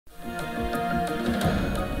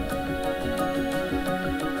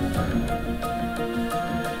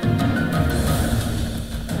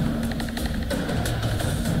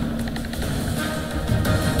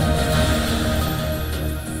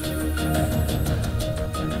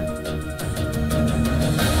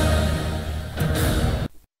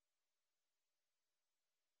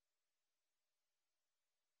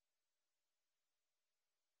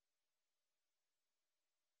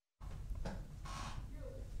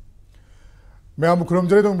Ma'am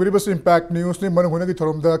खुरमजरे दो मेरी बस इम्पैक्ट न्यूज़ ने मन होने की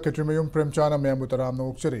थरमदा केट्रीमयम प्रेमचाना मैम तराम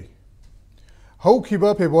नोक्चरी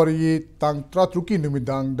हौखिबा फेब्रुवारी तांग 13 की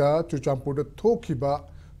नुमिदांगदा चुचामपुर थोखिबा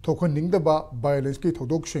थोखनिंगदबा वायलेंस की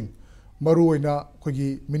थोदोकसिंग मरुओइना खोगी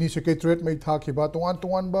मिनी सेक्रेटरीट मई थाखिबा तोंगान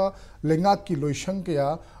तोंगानबा लेंगाक की लोइसंग कया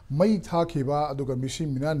मई थाखिबा अदुगा मिसी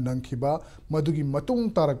मिना नंगखिबा मदुगी मतुंग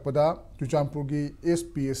तारकपदा चुचामपुर की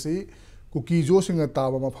SPSC कुकीजो सिंग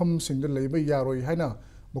ताबा मफम सिंग लेबा यारोय हाइना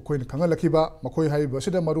मखोइन खंगलखिबा मखोय हाइबा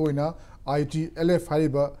सिदा मरुओइना ITLF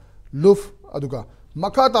हाइबा लुफ अदुगा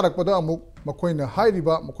मखा तारकपदा अमुक मखोइना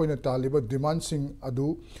हाइरिबा मखोइना तालिबा डिमांड सिंग अदु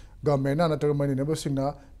गवर्नमेंट नतर मनिनबा सिंगना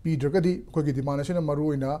पीद्रगदी खोगी डिमांड सिना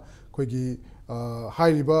मरुओइना खोगी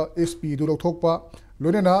हाइरिबा SP दु लौथोकपा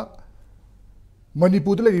लोनेना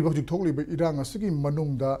मणिपुर लेरिबा हुजिक थोकलिबा इरांग असगी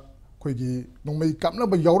मनुंगदा खोगी नोंमै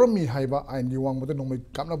कामनाबा यावरमी हाइबा आइनगी वांगबदा नोंमै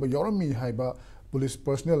कामनाबा यावरमी हाइबा पुलिस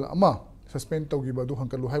पर्सनल अमा सस्पेंड तौगिबा दु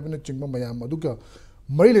हंकलु हाइबना चिंगबा मयाम अदुगा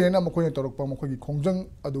मरी लेना मखोइना तौरकपा मखोगी खोंजंग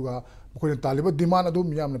अदुगा मखोइना तालिबा डिमांड अदु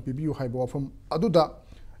मियामना पिबियु हाइबा वाफम अदुदा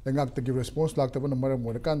लेंगाक्तगी रेस्पॉन्स लाक्तबना मरम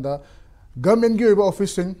ओरकांदा गवर्नमेंट की ओइबा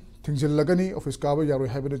ऑफिसिंग थिंजिल्लगनी ऑफिस काबा यारोय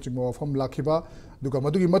हाइबना चिंगबा वाफम लाखिबा दुगा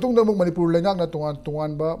मदुगी मतुंगदा मुक मणिपुर लेंगाकना तोंगान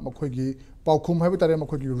तोंगानबा मखोगी पाउखुम हाइबा तारे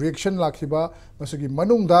मखोगी रिएक्शन लाखिबा मसगी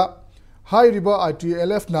मनुंगदा हाइरिबा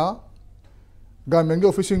ITLF ना गवर्नमेंट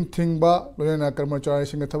ऑफिसिंग थिंगबा लोनेना कर्मचारी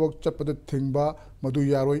सिंग थबक चपद थिंगबा मदु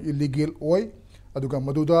यारोय इलीगल ओय अदुगा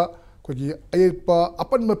मदुदा खोगी अयपा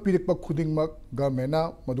अपन पीरकपा खुदिंगमक गवर्नमेंटना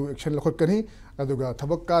मदु एक्शन लखोटकनी अदुगा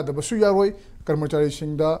थबक का दबसु यारोय कर्मचारी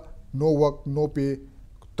सिंगदा नो वर्क नो पे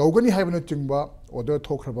तौगनी हाइबना चिंगबा ऑर्डर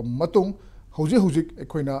थोखरबा मतुंग हौजे हौजिक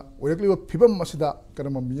एखोइना ओरकलिबा फिबम मसिदा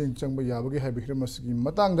करम मियेंग चंगबा याबगे हाइबा हिरमसगी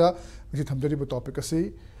मतंगदा मसि थमजरिबा टॉपिक असि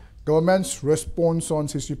Government's response on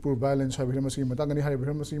Ccpur violence हाइबा हिरमसगी मतंगनी हाइबा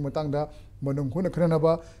हिरमसगी मतंगदा मनुंग हुन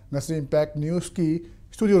खरनबा ngasi impact news की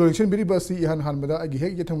स्टूडियो लोइसन बिरिबसी इहान हानबदा अगी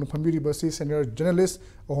हेक यथंग फंबिरिबसी सीनियर जर्नलिस्ट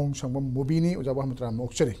अहोंग संगम मुबीनी उजाबा हमतरा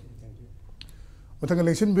मोक्चरी मथंग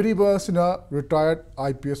lesson बिरिबसिना retired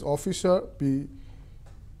IPS officer P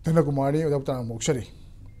Dhankumari उजाबा मोक्चरी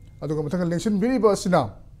अदुगा मथंग lesson बिरिबसिना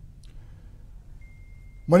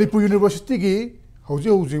Manipur university की हौजे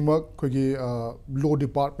हौजिमक खोगी लॉ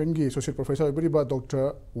डिपार्टमेंट की एसोसिएट प्रोफेसर बिरिबा डॉक्टर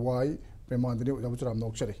Y प्रेमानंदनी उजाबा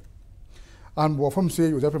मोक्चरी आन वफम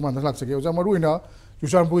से उजा प्रमाण लाक्सगे उजा मरुइना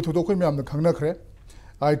चुचामपुर थोदोखै म्यामना खंगनखरे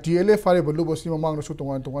ITLF फारे बलुबसी ममांगनसु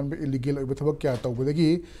तोंगान तोंगान बे इलीगल ओइबा थबक क्या तौबदगी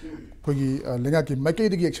खोगी लेंगा की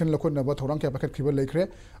मैकेदगी एक्शन लखोनबा थौरांग क्या पखतखिबा लेखरे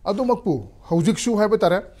अदुमकपु हौजिकसु हाइबा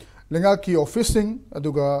तारे लेंगा की ऑफिसिंग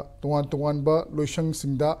अदुगा तोंगान तोंगान बा लोइसंग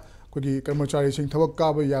सिंगदा खोगी कर्मचारी सिंग थबक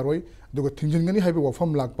काबा यारोय अदुगा थिंजिनगनी हाइबा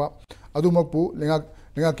वफम लाकपा अदुमकपु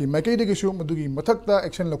लेंगा की मैकेदगिसु मदुगी मथक्ता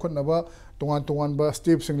एक्शन लखोनबा तोंगान तोंगान बा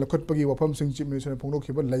स्टेप सिंग लखोटपगी वफम सिंग चीफ मिनिस्टर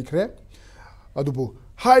फोंदोखिबा लेखरे अदुबु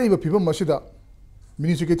हाइरिबा फिबम मसिदा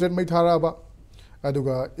मिनी सेक्रेटरीट मई थाराबा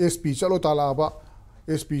अदुगा SP चलो तालाबा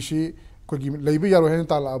SP सी खोगी लेबा यारो हेन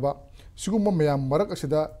तालाबा सिगुम मयाम मरक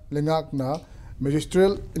असिदा लेंगाकना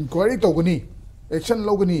मैजिस्ट्रियल इंक्वायरी तौगनी एक्शन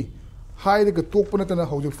लौगनी हाइरगा तोकपनतना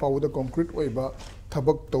हौजिक फाउदा कंक्रीट ओइबा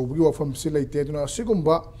थबक तौबगी वफम सि लेते दुना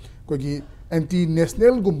सिगुमबा खोगी एंटी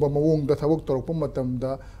नेशनल गुम्बा मवोंगदा थबक तौरकप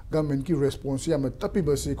मतमदा गवर्नमेंट की रेस्पॉन्स याम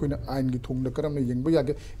तपिबसी कोइना आइन की थोंगदा करम येंगबा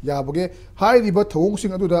यागे याबगे हाइरिबा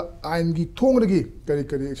थोंगसिंग अदुदा आइन की थोंगदगी करी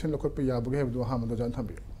करी एक्शन लखोटप याबगे हेबदु हामदा जान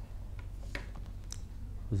थांबि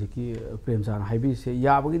हुजिकी प्रेमचान हाइबि से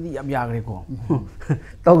याबगेदी याम यागरे को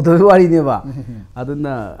तौदो वारिनेबा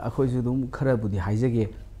अदुना अखोइसु दुम खरबुदी हाइजगे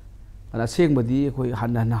अना सेंगबदी अखोइ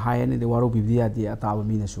हन हायने दे वारो बिबदी यादि अताबा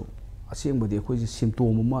मिनसु असेंगबदी अखोइसि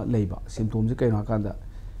सिम्टोम अमा लेबा सिम्टोम से कैनो कांदा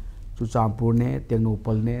चुचामपुर ने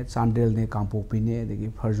टेक्नोपल ने चांदेल ने कांपोपी ने देगी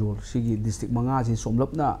फरजोल सिगी डिस्ट्रिक्ट मंगा से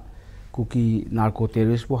सोमलपना कुकी नार्को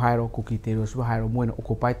टेररिस्ट बो हाइरो कुकी टेररिस्ट बो हाइरो मोइना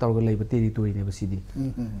ऑक्युपाई तौरगा लेबा टेरिटोरी ने बसिदी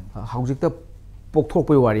हाउजिकता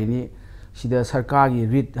पोक्थोकपै वारिनी सिदा सरकार की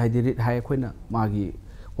रिट हाइदि रिट हाइ खोइना मागी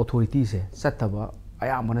अथॉरिटी से चत्तबा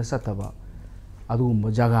अयामना चत्तबा अदुगुम्बा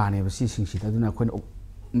जगह ने बसि सिंगसिदा अदुना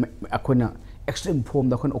खोइना एक्सट्रीम फॉर्म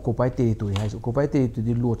दा खोइना occupy territory high occupy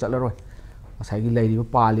territory लो चलरोय असाई लेरिबा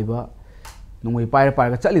पालिबा नोंगै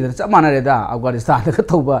पाइर चलिदन चप मानरेदा अफगानिस्तान का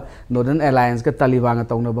तौबा नॉर्दर्न अलायंस का तालिबान का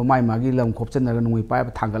तौनबा माइ मागी लम खोपचनरगा नोंगै पाइर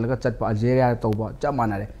थांगलगा चटपा अल्जेरिया तौबा चप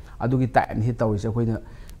मानरे अदुगी टाइम हि तौरिसे अखोइना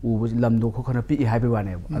उब लमदो खोखना पि हाइबे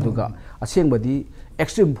वाने अदुगा असेंबदी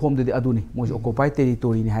एक्सट्रीम फॉर्म दे अदुनी मोज ऑक्युपाई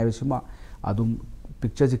टेरिटोरी नि हाइबसिमा अदुम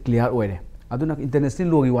पिक्चर जे क्लियर ओइरे अदुना इंटरनेशनल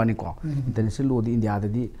लॉ गी वानी को इंटरनेशनल लॉ दी इंडिया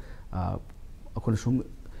ददी अखोन सुम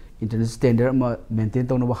इंटरनेशनल स्टैंडर्ड मेंटेन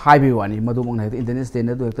तौनबा हाइबे वानी मदुमंगना इंटरनेशनल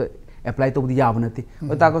स्टैंडर्ड दो एप्लाई तौबदी याबनती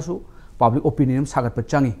ताकसु पब्लिक ओपिनियन सागत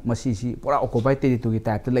चंगी मसीसी पूरा ऑक्युपाई टेरिटोरी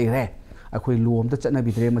टाइप लेरे ꯑꯩꯈꯣꯏ ꯂꯣ ꯑꯝꯇ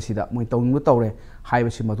ꯆꯠꯅꯕꯤꯗ꯭ꯔꯦ ꯃꯁꯤꯗ ꯃꯣꯏ ꯇꯧꯅꯤꯡꯕ ꯇꯧꯔꯦ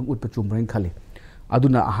ꯍꯥꯏꯕꯁꯤ ꯃꯗꯨꯝ ꯎꯠꯄ ꯆꯨꯝꯕ꯭ꯔꯅ ꯈꯜꯂꯤ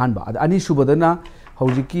ꯑꯗꯨꯅ ꯑꯍꯥꯟꯕ ꯑꯗ ꯑꯅꯤꯁꯨꯕꯗꯅ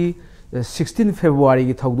ꯍꯧꯖꯤꯛꯀꯤ 16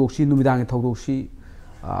 ꯐꯦꯕ꯭ꯔꯨꯋꯥꯔꯤꯒꯤ ꯊꯧꯗꯣꯛꯁꯤ ꯅꯨꯃꯤꯗꯥꯡꯒꯤ ꯊꯧꯗꯣꯛꯁꯤ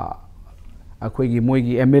ꯑꯩꯈꯣꯏꯒꯤ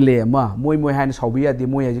ꯃꯣꯏꯒꯤ MLA ꯑꯃ ꯃꯣꯏ ꯍꯥꯏꯅ ꯁꯥꯎꯕ ꯌꯥꯗꯦ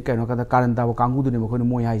ꯃꯣꯏ ꯍꯥꯏꯁꯦ ꯀꯩꯅꯣ ꯀꯥꯟꯗ ꯀꯥꯔꯟ ꯇꯥꯕ ꯀꯥꯡꯕꯨꯗꯨꯅꯦꯕ ꯑꯩꯈꯣꯏꯅ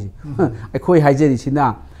ꯃꯣꯏ ꯍꯥꯏꯁꯦ ꯑꯩꯈꯣꯏ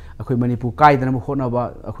ꯍꯥꯏꯖꯔꯤꯁꯤꯅ ꯑꯩꯈꯣꯏ ꯃꯅꯤꯄꯨꯔ ꯀꯥꯏꯗꯅꯕ ꯍꯣꯠꯅꯕ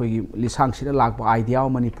ꯑꯩꯈꯣꯏꯒꯤ ꯂꯤꯁꯥꯡꯁꯤꯗ ꯂꯥꯛꯄ ꯑꯥꯏꯗꯤꯌꯥ ꯑꯃ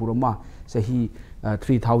ꯃꯅꯤꯄꯨꯔ ꯑꯃ ꯆꯍꯤ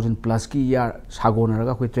 3000 ꯄ꯭ꯂꯁꯀꯤ ꯏꯌꯥꯔ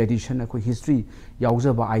ꯁꯥꯒꯣꯟꯅꯔꯒ ꯑꯩꯈꯣꯏ ꯇ꯭ꯔꯦꯗꯤꯁꯟ ꯑꯩꯈꯣꯏ ꯍꯤꯁꯇ꯭ꯔꯤ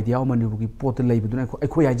ꯌꯥꯎꯖꯕ ꯑꯥꯏꯗꯤꯌꯥ ꯑꯃ ꯃꯅꯤꯄꯨꯔꯒꯤ ꯄꯣꯠꯇ ꯂꯩꯕꯗꯨꯅ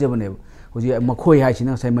ꯑꯩꯈꯣꯏ ꯍꯥꯏꯖꯕꯅꯦꯕ ꯍꯧꯖꯤꯛ ꯃꯈꯣꯏ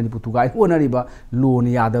ꯍꯥꯏꯁꯤꯅ ꯉꯁꯥꯏ ꯃꯅꯤꯄꯨꯔ ꯊꯨꯒꯥꯏ ꯍꯣꯠꯅꯔꯤꯕ ꯂꯣꯅ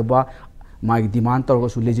ꯌꯥꯗꯕ ꯃꯥꯒꯤ ꯗꯤꯃꯥꯟ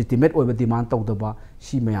ꯇꯧꯔꯒꯁꯨ ꯂꯦꯖꯤꯇꯤꯃꯦꯠ ꯑꯣꯏꯕ ꯗꯤꯃꯥꯟ ꯇꯧꯗꯕ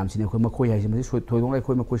ꯁꯤ ꯃꯌꯥꯝꯁꯤꯅ ꯑꯩꯈꯣꯏ ꯃꯈꯣꯏ ꯍꯥꯏꯁꯤ ꯃꯁꯤ ꯊꯣꯏꯗꯣꯛꯅ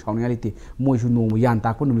ꯑꯩꯈꯣꯏ ꯃꯈꯣꯏ ꯁꯥꯎꯅꯤꯡꯉꯥꯏ ꯂꯩꯇꯦ ꯃꯣꯏꯁꯨ ꯅꯣꯡꯃ ꯌꯥꯟ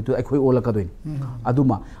ꯇꯥꯛꯄ ꯅꯨꯃꯤꯠꯇꯨ ꯑꯩꯈꯣꯏ ꯑꯣꯜꯂꯛꯀꯗꯣꯏꯅꯤ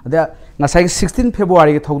ꯑꯗꯨꯃ ꯑꯗ ꯉꯁꯥꯏꯒꯤ 16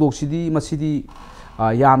 ꯐꯦꯕ꯭ꯔꯨꯋꯥꯔꯤꯒꯤ ꯊꯧꯗꯣꯛꯁꯤꯗꯤ ꯃꯁꯤꯗꯤ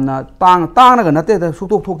ꯌꯥꯝꯅ ꯇꯥꯡꯅꯒ ꯅꯠꯇꯦꯗ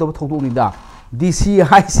ꯁꯨꯛꯊꯣꯛ ꯊꯣꯛꯇꯕ ꯊꯧꯗꯣꯛꯅꯤꯗ DC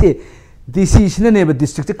ꯍꯥꯏꯁꯦ DCꯁꯤꯅꯅꯦꯕ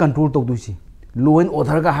ꯗꯤꯁꯇ꯭ꯔꯤꯛꯁꯦ ꯀꯟꯇ꯭ꯔꯣꯜ ꯇꯧꯗꯣꯏꯁꯤ ꯂꯣ ꯑꯦꯟ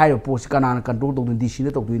ꯑꯣꯔꯗꯔꯒ ꯍꯥꯏꯔꯤꯕ ꯄꯣꯠꯁꯤ ꯀꯅꯥꯅ ꯀꯟꯇ꯭ꯔꯣꯜ ꯇꯧꯗꯣꯏꯅꯣ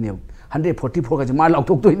DCꯅ ꯇꯧꯗꯣꯏꯅꯦꯕ 144ꯒꯁꯦ ꯃꯥ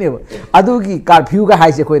ꯂꯥꯎꯊꯣꯛꯇꯣꯏꯅꯦꯕ ꯑꯗꯨꯒꯤ ꯀꯥꯔꯐ꯭ꯌꯨꯒ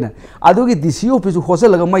ꯍꯥꯏꯁꯦ ꯑꯩꯈꯣꯏꯅ ꯑꯗꯨꯒꯤ DC ꯑꯣꯐꯤꯁꯁꯨ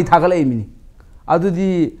ꯍꯣꯠꯆꯜꯂꯒ ꯃꯩ ꯊꯥꯒꯠꯂꯛꯏꯃꯤꯅꯤ ꯑꯗꯨꯗꯤ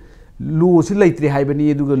ꯂꯣꯁꯤ ꯂꯩꯇ꯭ꯔꯦ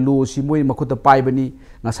ꯍꯥꯏꯕꯅꯤ ꯑꯗꯨꯒ ꯂꯣꯁꯤ ꯃꯣꯏ ꯃꯈꯨꯠꯇ ꯄꯥꯏꯕꯅꯤ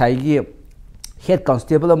ꯉꯁꯥꯏꯒꯤ ꯍꯦꯗ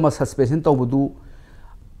ꯀꯟꯁꯇꯦꯕꯜ ꯑꯃ ꯁꯁꯄꯦꯟꯁꯟ ꯇꯧꯕꯗꯨ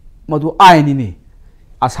ꯃꯗꯨ ꯑꯥꯏꯟꯅꯤꯅꯦ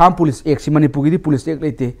ꯑꯁꯥꯝ ꯄꯨꯂꯤꯁ ꯑꯦꯛꯁꯤ ꯃꯅꯤꯄꯨꯔꯒꯤꯗꯤ ꯄꯨꯂꯤꯁ ꯑꯦꯛ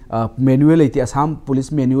ꯂꯩꯇꯦ ꯃꯦꯅꯨꯑꯦꯜ ꯂꯩꯇꯦ ꯑꯁꯥꯝ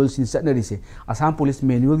ꯄꯨꯂꯤꯁ ꯃꯦꯅꯨꯑꯦꯜꯁꯤꯅ ꯆꯠꯅꯔꯤꯁꯦ ꯑꯁꯥꯝ ꯄꯨꯂꯤꯁ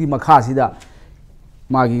ꯃꯦꯅꯨꯑꯦꯜꯒꯤ ꯃꯈꯥꯁꯤꯗ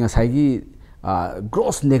मागी ngसाइगी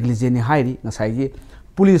gross negligent हाइरी ngसाइगी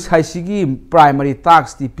police हाइसिगी primary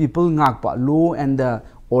task the people ngakpa law and the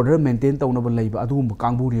order maintain तौनब lab अदुगुम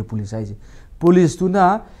कांगबुरी police हाइजे police तुना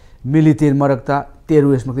मिलिटेंट मरक्ता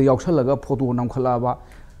टेररिस्ट मक्ता यावसलगा फोटो नमखलाबा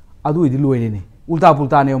अदुइदि लोइरेने उल्टा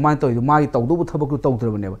पुल्टा ने मान तौइदो मागी तौदोबु थबकु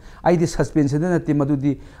तौद्रबनेबा आइदि सस्पेंशन नते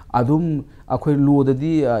मदुदि अदुम अखोइ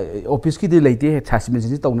लोददि ऑफिस की दि लैते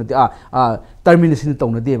सस्पेंशन तौनते टर्मिनेशन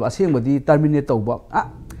तौनदेबा असेंबदि टर्मिनेट तौबा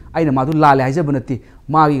आइना मादु लाले हाइजबनति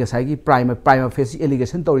मागी गसाइगी prima facie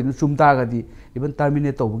allegation तौरिनु चुमतागदि even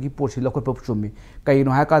terminate तौबगी पोर्सि लखोप चुमि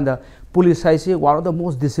कइनो हाकांदा police हाइसे one of the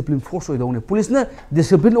most discipline force ओइदौने police न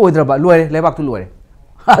डिसिप्लिन ओइद्रबा लोइरे लेबाकतु लोइरे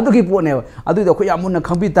अदुगी पोने अदुदि अखोइ यामुन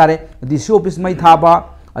खंबि तारे डीसी ऑफिस मै थाबा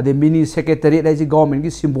अदे मिनी सेक्रेटरीट हाइसे गवर्नमेंट की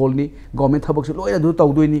सिंबल नि गवर्नमेंट थबकसे लोइना दु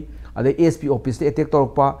तौदोइनि अदे एसपी ऑफिस ते अटैक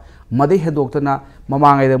तौरकपा मदे हेदोक्तना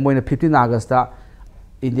ममांगैदा मोइना 15 अगस्त ता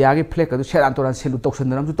इंडिया की फ्लैग अदु सेरान तोरान सेलु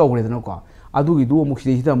तौसनदनमसु तौरेदनको अदुगी दु अमुक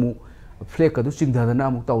सिदिदा मु फ्लैग अदु चिंगदना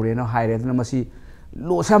अमुक तौरेना हाइरेदना मसी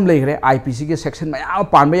लोसम लेग्रे आईपीसी के सेक्शन मयाम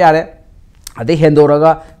पानबा यारे अदे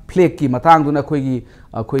हेंदोरगा फ्लैग की मतांगदुना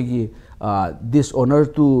अखोइगी डिसऑनर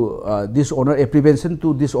प्रिवेंशन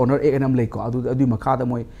टू डिसऑनर एकनम लेको अदु मखादा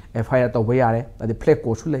मोय एफआईआर तौबा यारे अदे फ्लैग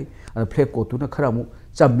कोर्ट लೈ अदे फ्लैग कोर्ट तुना खरामु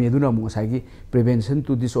चम्मेदुना मु साइगी प्रिवेंशन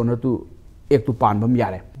टू डिसऑनर टू एक टू पानबम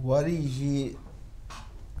यारे वारी जी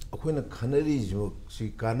अखोइना खनरी जो सी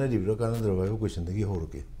कानरिब्रा कानद्रबा क्वेश्चन दगी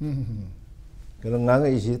होरके कन ngang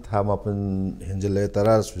इसी था मापन हेंजले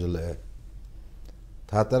तरा सुजले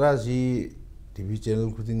था तरा जी टीवी चैनल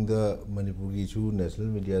खुदिंग द मणिपुर की छु नेशनल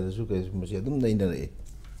मीडिया द छु कैसे मसे अदुम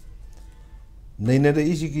नैना रे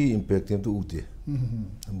इसी की इंपैक्ट तो उते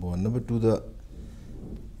number 1 number 2 the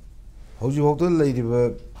हौजी होक्तो लैदिबा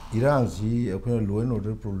इरांग C अखोइना law and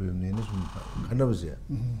order problem ने सुम खनबसे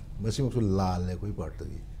मसे मसु लाल है कोई part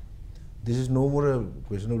तगी This is no more a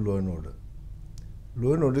question of law and order.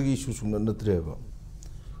 Law and order issue is not true.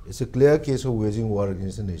 It's a clear case of waging war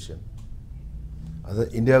against the nation. Other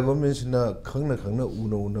India government is na khangna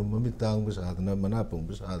una mami tang basadna manapang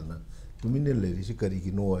basadna. Tumine lady si kari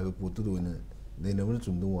ki no ay putu do na they never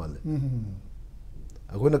chumdu wale.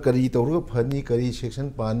 Ako na kari tawro phani kari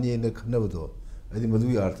section pani na khana bado. Adi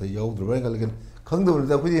madui artha yaw drbai kalagan khangda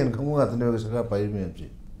bada kudi an khangu atne ba saka pai me amchi.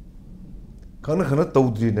 Khana khana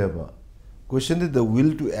tawdri ne ba. Question is the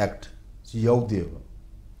will to act. See how they are.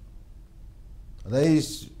 That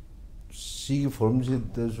is see forms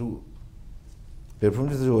it so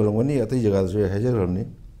performs it so money at the jaga so hajar ramni.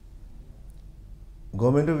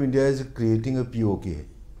 Government of India is creating a POK.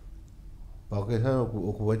 Pakistan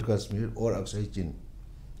occupied Kashmir or Aksai Chin.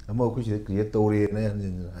 Amma kuch create tori na I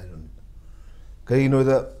don't know. Kai know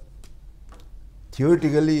the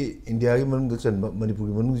theoretically India ki manung the chanba Manipur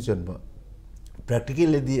ki manung the chanba.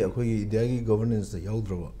 Practically the India governance the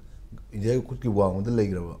Yaudrova, India could be one with the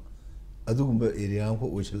Legrava. Adumba area for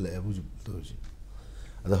which the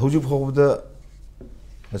Huju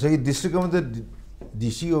of the district of the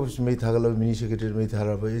DC office may Tagala, mini secretary may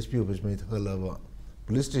Taraba, SP office may Tagalava,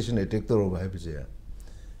 police station attacked over Hypizia.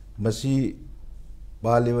 Masi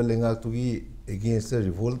Baliva Lenga to be against the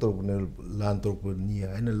revolt of land near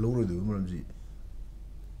and a lower the woman.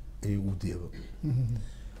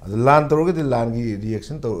 The land toroga the land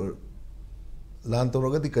reaction to land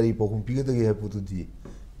toroga the kari pokum piga the hapu to the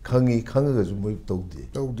खंगी खंगगसु मोय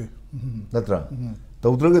तौदे नत्रा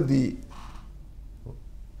तौद्रगदी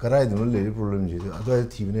करायदनो लेरी problem जे अदय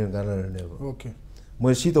थीबने गानारने okay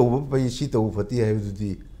मोय सी तौब पई सी तौ फती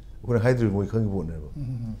हायबदुदी कोन हाइद्रो मोय खंगी बोने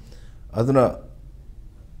अदुना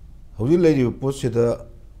हौजी लेरी पोस्टदा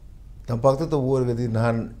तंपाक्ता तो वरगदी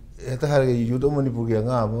नहान एता हारगे युदो मणिपुर के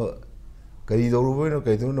अंगा अम कई दौरुबोइनो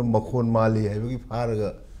कई दौरुनो मखोन माली हाइबगी फारगा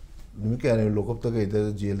नुमि क्याने लोकप तक इदा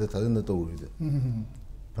जेल दा थादन तौरिदा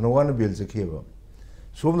फनवान बेल चखेबा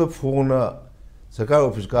सोमदा फोना सरकार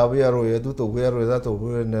ऑफिस काबा यारो अदु तौबा यारो दा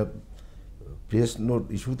तौबना प्रेस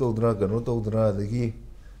नोट इशू तौदना गनो तौदना दगी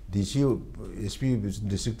डीसी एसपी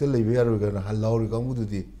डिस्ट्रिक्ट लेबे यारो गना हलाउरी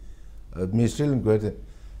कांगुदुदी मिनिस्ट्रियल इंक्वायरी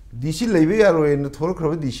डीसी लेबे यारो इन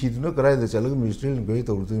थोरख्रबा डीसी दुना करायदा चलग ministerial inquiry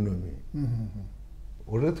तौरुदुनो me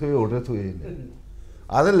order thoye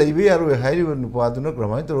ada leibe yaro hairi ban nupaduna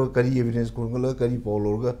kramai to kari evidence kongala kari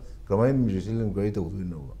polorga kramai misil ngai to du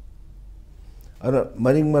no ana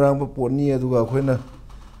maring marang pa poni aduga khoina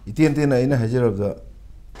iten ten aina hajarab da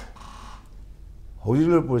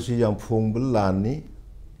hojil posi jam phongbal lani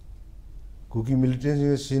kuki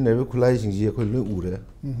military sin nebe khulai sing ji khoi lu ure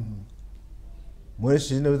moi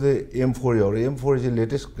sin nebe M4 yaro M4 is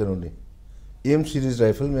latest kanone M series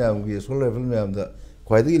rifle में आऊँगी assault rifle में आऊँगा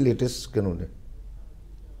क्वाइदी latest कनोने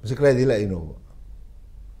मुझे क्राइदी ला Innova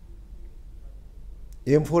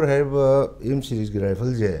M4 है वो M series की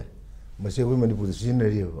rifle जे मुझे कोई मणिपुर से सीन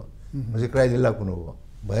नहीं है वो मुझे क्राइदी ला कुनोवा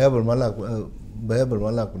भया बर्मा ला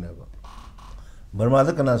कुने वो बर्मा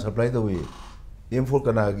तो कना सप्लाई तो हुई M4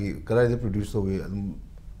 कना की क्राइदी प्रोड्यूस तो हुई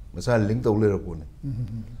मसाल लिंक तो उले रखोने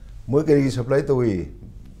मुझे करी की सप्लाई तो हुई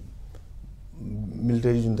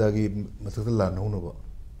military junta gi mathak la no no ba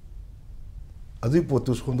adu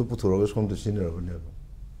potus khom do puthoro khom do sinera bane ba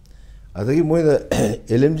adagi moi da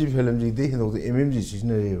LMG FLMG de hino do MMG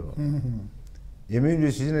sinera ba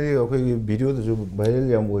MMG sinera ga khoi video do viral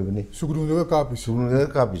yam oi bane sugru ga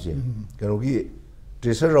kapi je kano gi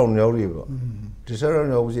tracer round yaw ri ba tracer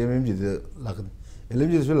round yaw je MMG de lak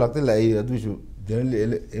LMG so lakte lai adu su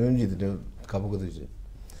generally MMG de kapu ga de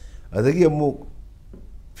adagi amu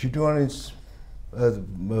 51 inch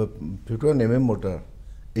 51 mm motor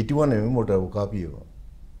 81 mm motor वो काफी है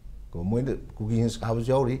को मोइंड cooking साब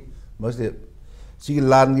जाऊरी मस्ते सी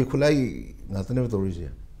लान की खुलाई नातने में तोड़ी से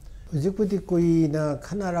जिकुति कोई ना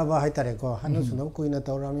खाना रवा है तारे को हनु सुनो कोई ना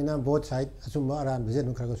तौरामी ना बहुत साइड असुम अरान बजे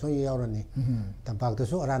नु खरगो सो यावरनी तंपाक तो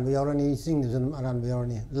सो अरान यावरनी सिंग जन अरान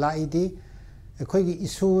यावरनी लाइदी अखोई की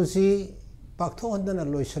इशू सी पाक्थो हंदना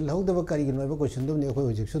लोइसल हौदब करी गिनोय बो क्वेश्चन दुम ने अखोई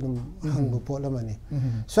हुजिक सु दुम हंग पोलमनी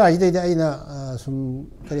सो आज दे आइना सुम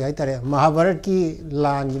करी हाय तारे महाभारत की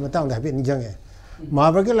लान की मतांग दा बे निजंगे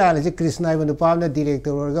महाभारत की लान जे कृष्ण आइबन पाम ने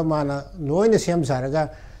डायरेक्टर ओरगा माना लोइन सेम सारगा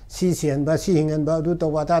सी सेन बा सी हिंगन बा दु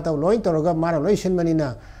तवा ता तो लोइन तोरगा माना लोइन सिनमनिना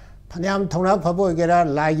फन्याम थौना फबो गेरा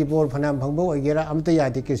लाई की बोर फन्याम भंगबो गेरा अमते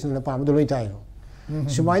यादि कृष्ण पाम दु लोइन ताइरो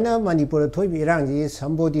सुमाइना मणिपुर थोइबि इरांग जी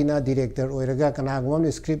संबोधिना डायरेक्टर ओरगा कनागम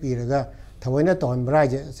स्क्रिप्ट इरगा थवैना तौन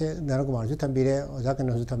ब्राइज से नरकुमार सु थंबिरे ओजा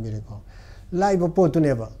कनो सु थंबिरे को लाइव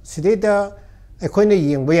पोतुनेबा सिदेता अखोइने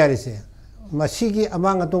येंबो यारिसे मसीगी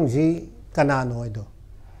अमांग तोंगसी कनानो होइदो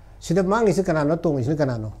सिदा मांगिसे कनानो तोंगिसे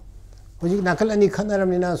कनानो हुजिक नाकल अनि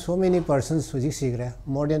खनरमनिना so many persons हुजिक सिगरे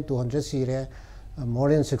more than 200 सिगरे more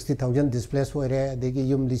than 60000 displace होरे देगी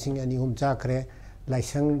युम लिसिंग अनि हुम चाखरे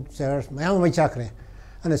licence church मयाम my चाखरे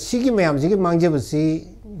on सिगी मयाम जिगी मांगजेबसी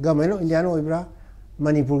government of India no ओइब्रा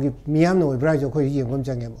Manipur की मियाम नो ओइब्रा जो खोइ येंगम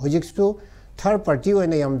चंगे हुजिक सु थर्ड पार्टी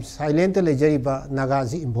ओइना याम साइलेंट लेजरिबा नागा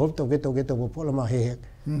जी इन्वॉल्व तोगे तो पोलमा हे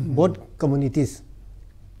बोथ कम्युनिटीज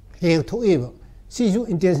हे थोइबा सिजु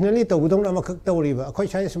इंटेंशनली तौदों अमखक तौरिबा अखोइ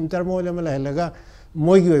साइ सुम टर्मोइल अमा लहलगा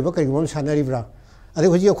मोइगी ओइबा कइगुम सानरिब्रा अदे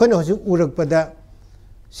हुजि अखोइना हुजि उरकपदा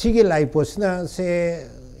सिगी लाइपोसना से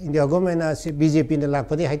इंडिया गवर्नमेंट से बीजेपी ने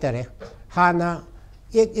लाकपदे हाइतारे हाना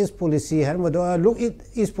एक इस पॉलिसी हर मदो लुक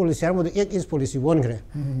इस पॉलिसी हर मदो एक इस पॉलिसी वन करे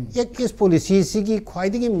एक इस पॉलिसी सिगी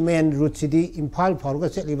ख्वाइदगी मेन रूट सिदी इम्फाल फारगा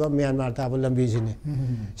चलिबा म्यांमार ताब लंबी सिने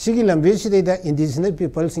सिगी लंबी सिदा इंडिजिनस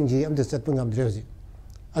पीपल सिंगी अमद चतप ngamdre होजि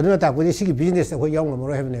अदुना ताकबदि सिगी बिजनेस अखो याव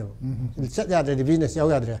ngमरो हेबने चत याद्रे बिजनेस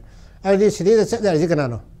याव याद्रे अदि सिदि चत यारि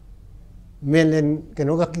कनानो मेनलेन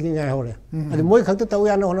केनो का किंगा होरे अदि मोय खक्त तव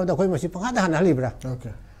यानो होनो द खोइ मसि पंगा दा हना लिब्रा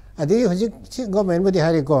ओके अदि होजि गवर्नमेंट बदि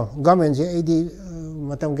हारि को गवर्नमेंट से एदि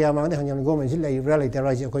मतम क्या मांगदे हंजन गवर्नमेंट से लेब्रा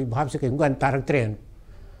लेतरा जे कोई भाब से कई गुन तारक ट्रेन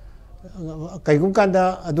कई गुन कांदा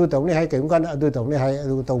अदु तवने हाय कई गुन कांदा अदु तवने हाय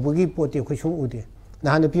अदु तवबगी पोते खोइ सु उदे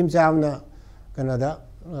नहान पिम चामना कनादा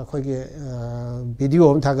खोइ के वीडियो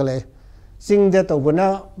हम थागले सिंग दे तवबना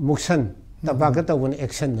मुक्सन तबाक तवबना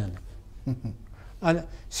एक्शन ना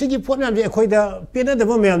सिगी पोट मैम जे अखोइदा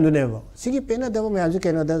पेनादब मैम दुनेबो सिगी पेनादब मैम जे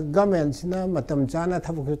केनोदा गवर्नमेंट सिना मतम चाना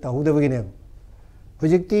थबक ताहुदबगिने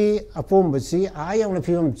हुजिक्ति अपोमबसी आयावना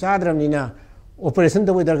फिल्म चाद्रमनिना ऑपरेशन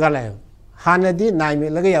तब दरकार लायो हानदी नाइमे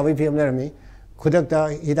लगे याबई फिल्म लरमी खुदकता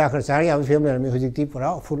हिदा खर चार याबई फिल्म लरमी हुजिक्ति पूरा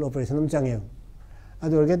फुल ऑपरेशन हम चंगे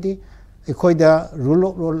अदुरगति अखोइदा रूल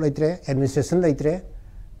ऑफ लॉ लेत्रे एडमिनिस्ट्रेशन लेत्रे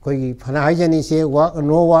कोई फना हाइजनी से वर्क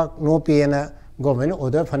नो पे ना गवर्नमेंट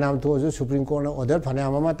ऑर्डर फनाम तो सुप्रीम कोर्ट ऑर्डर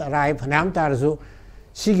फनाम मा राय फनाम तारसु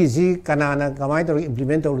सिगी जी कनाना कमाई तो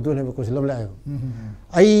इंप्लीमेंट तौर दुने को सलम लायो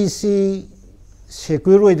आई सी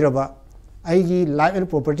secure ओइद्रबा आईगी life and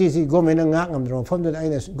property C government ngak ngamdro फम दो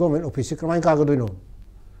आइना गवर्नमेंट ऑफिस कमाई का गदुनो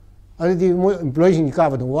अदि मो एम्प्लॉयी सिंग का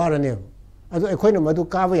बदु वारने अदु अखोइना मदु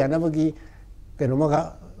काबा यानाबगी केनोमा का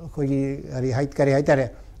कोई अरि हाइट करे हाइतारे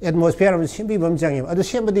एटमॉस्फेयर में सिंबी बम जांगे अदु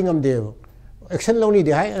सेमबदि ngamदेबो एक्शन लौनी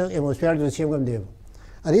दे हाई एटमॉस्फेयर जो सेम ngamदेबो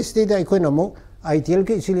अदि स्टेट अखोइना मो आईटीएल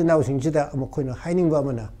के सिलि नाउ सिंगसिदा मखोइना हाइनिंग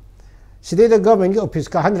बामना सिदेदा गवर्नमेंट के ऑफिस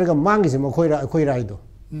का हंद्रगा मांगिसे मखोइरा अखोइ राइदो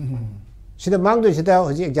सिदा मांगदो सिदा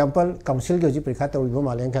हजि एग्जांपल काउंसिल के हजि परीक्षा तौरिबो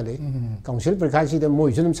मालें खाले काउंसिल परीक्षा सिदा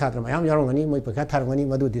मोइ जुनुम छात्र मयाम यारंगनी मोइ परीक्षा थारंगनी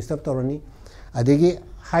मदु disturb तौरनी अदगी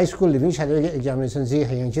high school leaving certificate examination से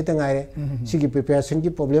हयंग से तंगारे सिगी प्रिपरेशन की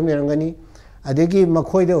प्रॉब्लम लेरंगनी अदगी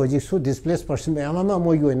मखोइदो हजि सु डिस्प्लेस पर्सन मयाम मा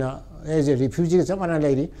मोइ गोइना एज ए रिफ्यूजी के समाना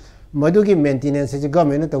लेरी मदुगी मेंटेनेंस से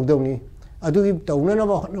गवर्नमेंट तौदौनी अदुगी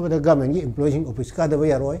तौननबा हनबदा गवर्नमेंट की एम्प्लॉयी ऑफिस का दबा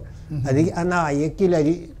यारोय अदगी अना आये की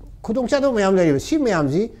लेरी खुदोंग चादो मयाम लेरी सि मयाम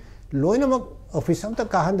जी लोइनमक ऑफिस अमता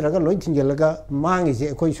काहंद्रगा लोइन थिंजलगा मांगी जे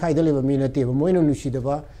अखोइ साइदा लेबा मी नतेबा मोइनो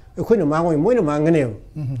नुसिदबा अखोइना मांगोइ मोइनो मांगने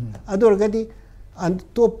अदोरगदी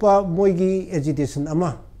अनतोपा मोइगी एजुकेशन अमा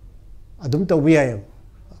अदुम तौबि याय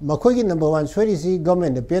मखोइगी नंबर 1 सोरिसी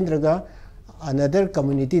गवर्नमेंट पेंद्रगा अनदर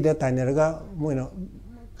कम्युनिटी दा ताइनरगा मोइनो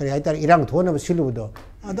करि हाइतार इरांग थोनबा सिलुदो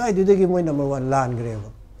अदाइ दुदगी मोइ नंबर 1 लान ग्रेबो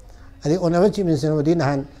अदि ओनबा चीफ मिनिस्टर मोदी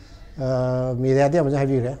नहान मीडिया दे मजा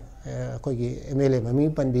हाबिरे कोई एमएलए ममी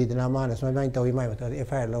पनबीदना माना सोमाइन तौइ माइ बता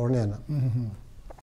एफआईआर लौरने ना